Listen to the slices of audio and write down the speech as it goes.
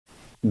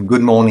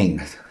Good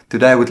morning.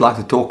 Today I would like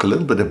to talk a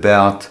little bit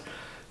about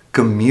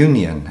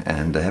communion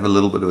and have a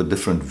little bit of a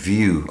different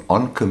view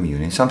on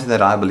communion, something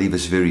that I believe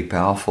is very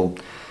powerful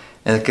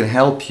and it can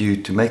help you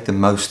to make the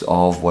most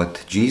of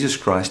what Jesus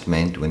Christ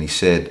meant when he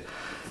said,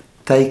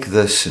 "Take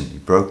this," and he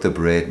broke the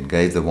bread and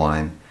gave the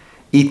wine,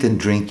 "eat and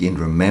drink in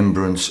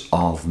remembrance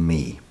of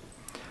me."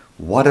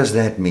 What does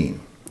that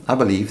mean? I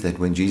believe that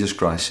when Jesus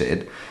Christ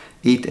said,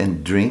 "Eat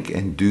and drink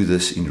and do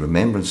this in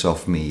remembrance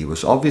of me," he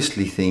was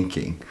obviously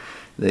thinking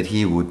that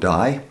he would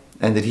die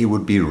and that he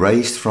would be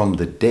raised from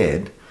the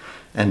dead,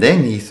 and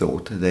then he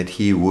thought that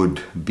he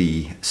would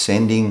be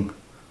ascending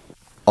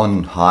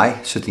on high,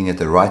 sitting at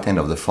the right hand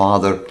of the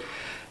Father,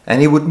 and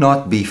he would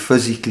not be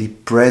physically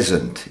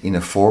present in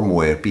a form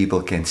where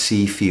people can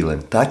see, feel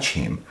and touch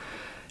him,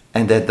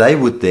 and that they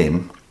would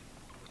then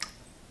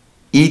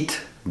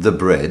eat the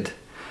bread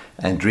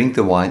and drink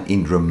the wine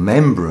in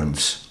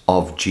remembrance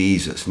of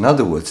Jesus. In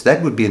other words,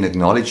 that would be an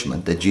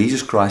acknowledgement that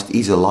Jesus Christ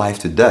is alive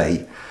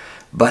today,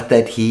 but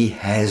that he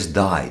has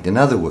died. In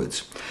other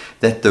words,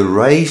 that the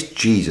raised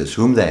Jesus,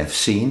 whom they have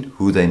seen,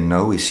 who they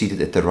know is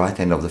seated at the right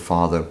hand of the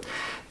Father,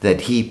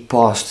 that he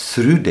passed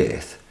through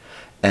death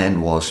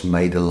and was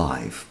made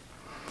alive.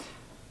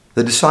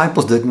 The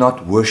disciples did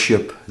not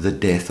worship the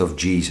death of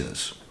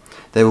Jesus.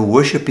 They were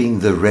worshiping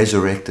the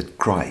resurrected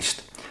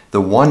Christ,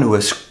 the one who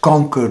has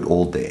conquered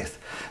all death,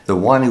 the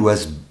one who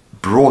has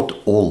brought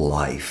all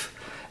life.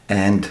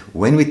 And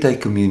when we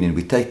take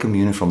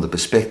communion from the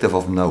perspective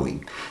of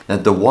knowing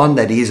that the one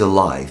that is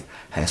alive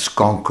has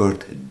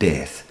conquered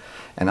death.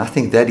 And I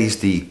think that is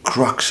the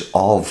crux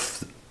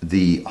of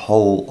the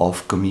whole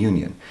of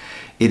communion.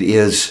 It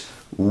is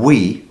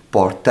we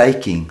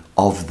partaking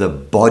of the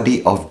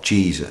body of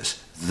Jesus.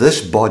 This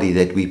body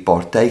that we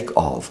partake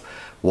of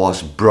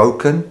was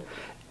broken,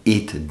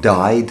 it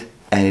died,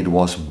 and it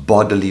was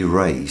bodily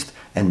raised.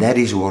 And that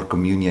is what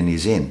communion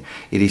is in.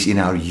 It is in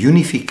our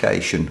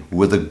unification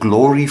with the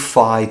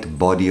glorified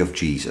body of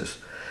Jesus,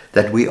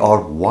 that we are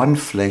one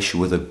flesh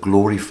with a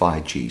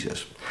glorified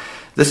Jesus.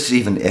 This is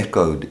even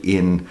echoed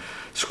in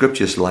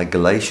scriptures like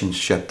Ephesians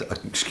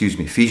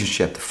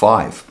chapter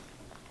 5,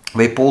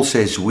 where Paul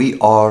says we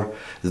are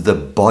the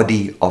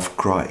body of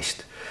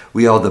Christ.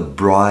 We are the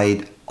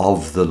bride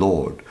of the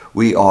Lord.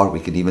 We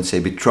can even say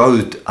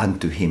betrothed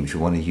unto him, if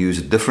you want to use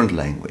a different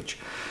language.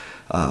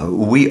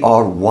 We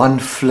are one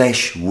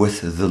flesh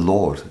with the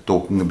Lord,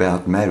 talking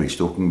about marriage,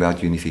 talking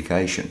about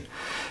unification.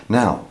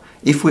 Now,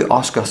 if we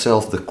ask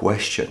ourselves the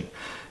question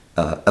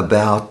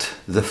about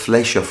the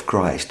flesh of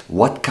Christ,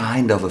 what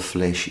kind of a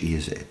flesh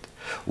is it?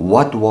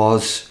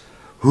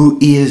 Who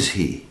is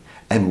he?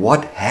 And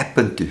what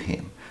happened to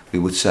him? We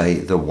would say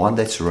the one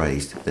that's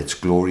raised, that's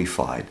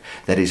glorified,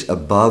 that is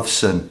above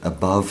sin,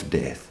 above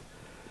death,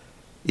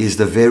 is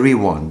the very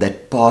one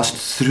that passed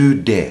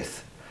through death.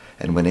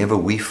 And whenever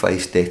we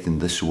face death in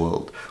this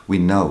world, we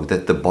know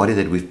that the body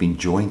that we've been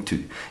joined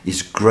to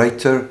is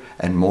greater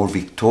and more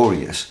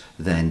victorious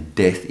than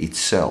death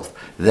itself.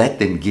 That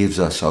then gives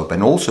us hope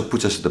and also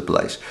puts us at a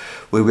place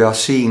where we are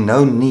seeing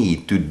no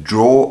need to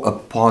draw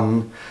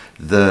upon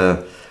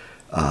the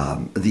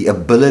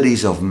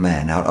abilities of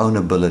man, our own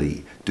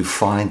ability to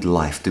find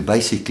life, to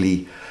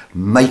basically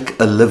make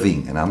a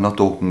living. And I'm not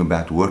talking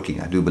about working.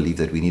 I do believe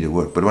that we need to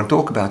work. But when I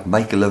talk about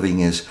make a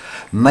living is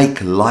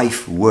make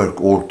life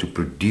work or to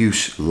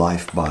produce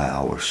life by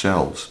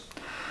ourselves.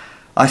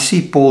 I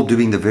see Paul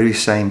doing the very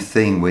same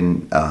thing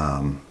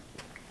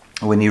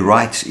when he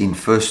writes in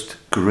 1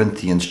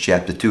 Corinthians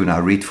chapter 2, and I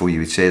read for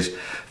you, it says,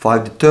 "For I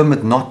have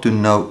determined not to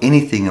know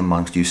anything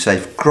amongst you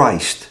save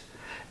Christ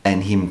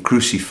and him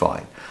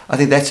crucified." I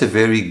think that's a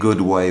very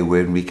good way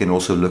when we can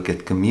also look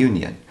at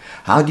communion.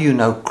 How do you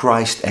know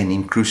Christ and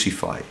him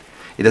crucified?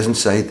 It doesn't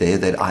say there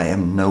that I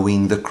am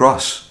knowing the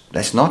cross.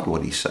 That's not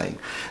what he's saying.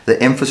 The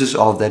emphasis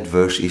of that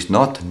verse is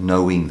not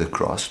knowing the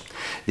cross.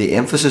 The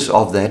emphasis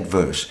of that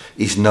verse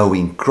is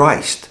knowing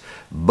Christ.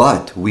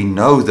 But we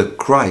know the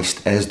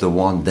Christ as the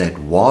one that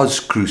was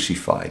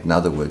crucified. In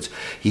other words,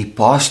 he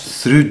passed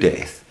through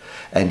death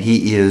and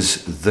he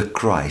is the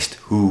Christ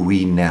who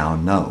we now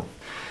know.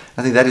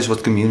 I think that is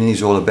what communion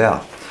is all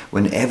about.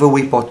 Whenever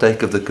we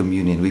partake of the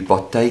communion, we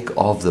partake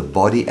of the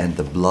body and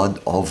the blood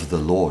of the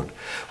Lord.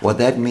 What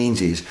that means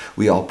is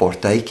we are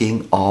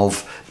partaking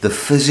of the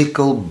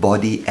physical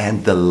body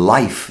and the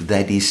life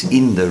that is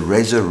in the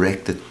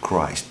resurrected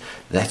Christ.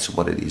 That's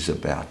what it is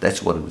about.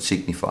 That's what it would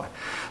signify.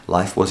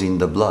 Life was in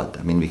the blood.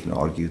 I mean, we can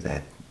argue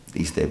that.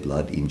 Is there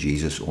blood in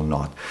Jesus or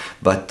not?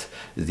 But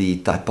the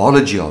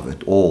typology of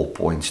it all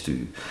points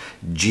to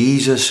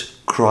Jesus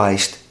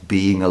Christ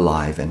being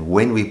alive. And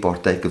when we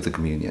partake of the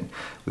communion,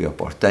 we are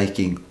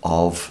partaking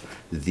of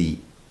the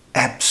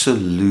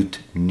absolute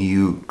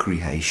new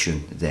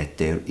creation that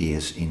there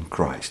is in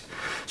Christ.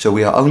 So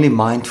we are only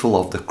mindful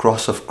of the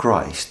cross of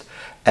Christ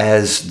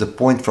as the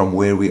point from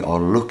where we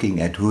are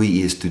looking at who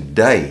he is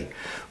today,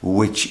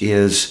 which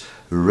is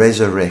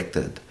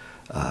resurrected,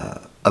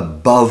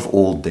 above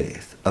all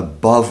death,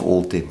 above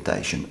all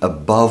temptation,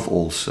 above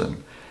all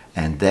sin.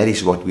 And that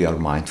is what we are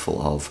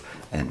mindful of,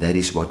 and that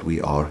is what we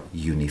are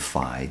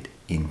unified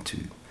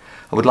into.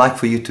 I would like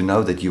for you to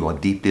know that you are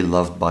deeply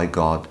loved by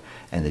God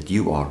and that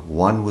you are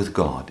one with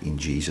God in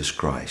Jesus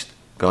Christ.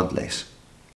 God bless.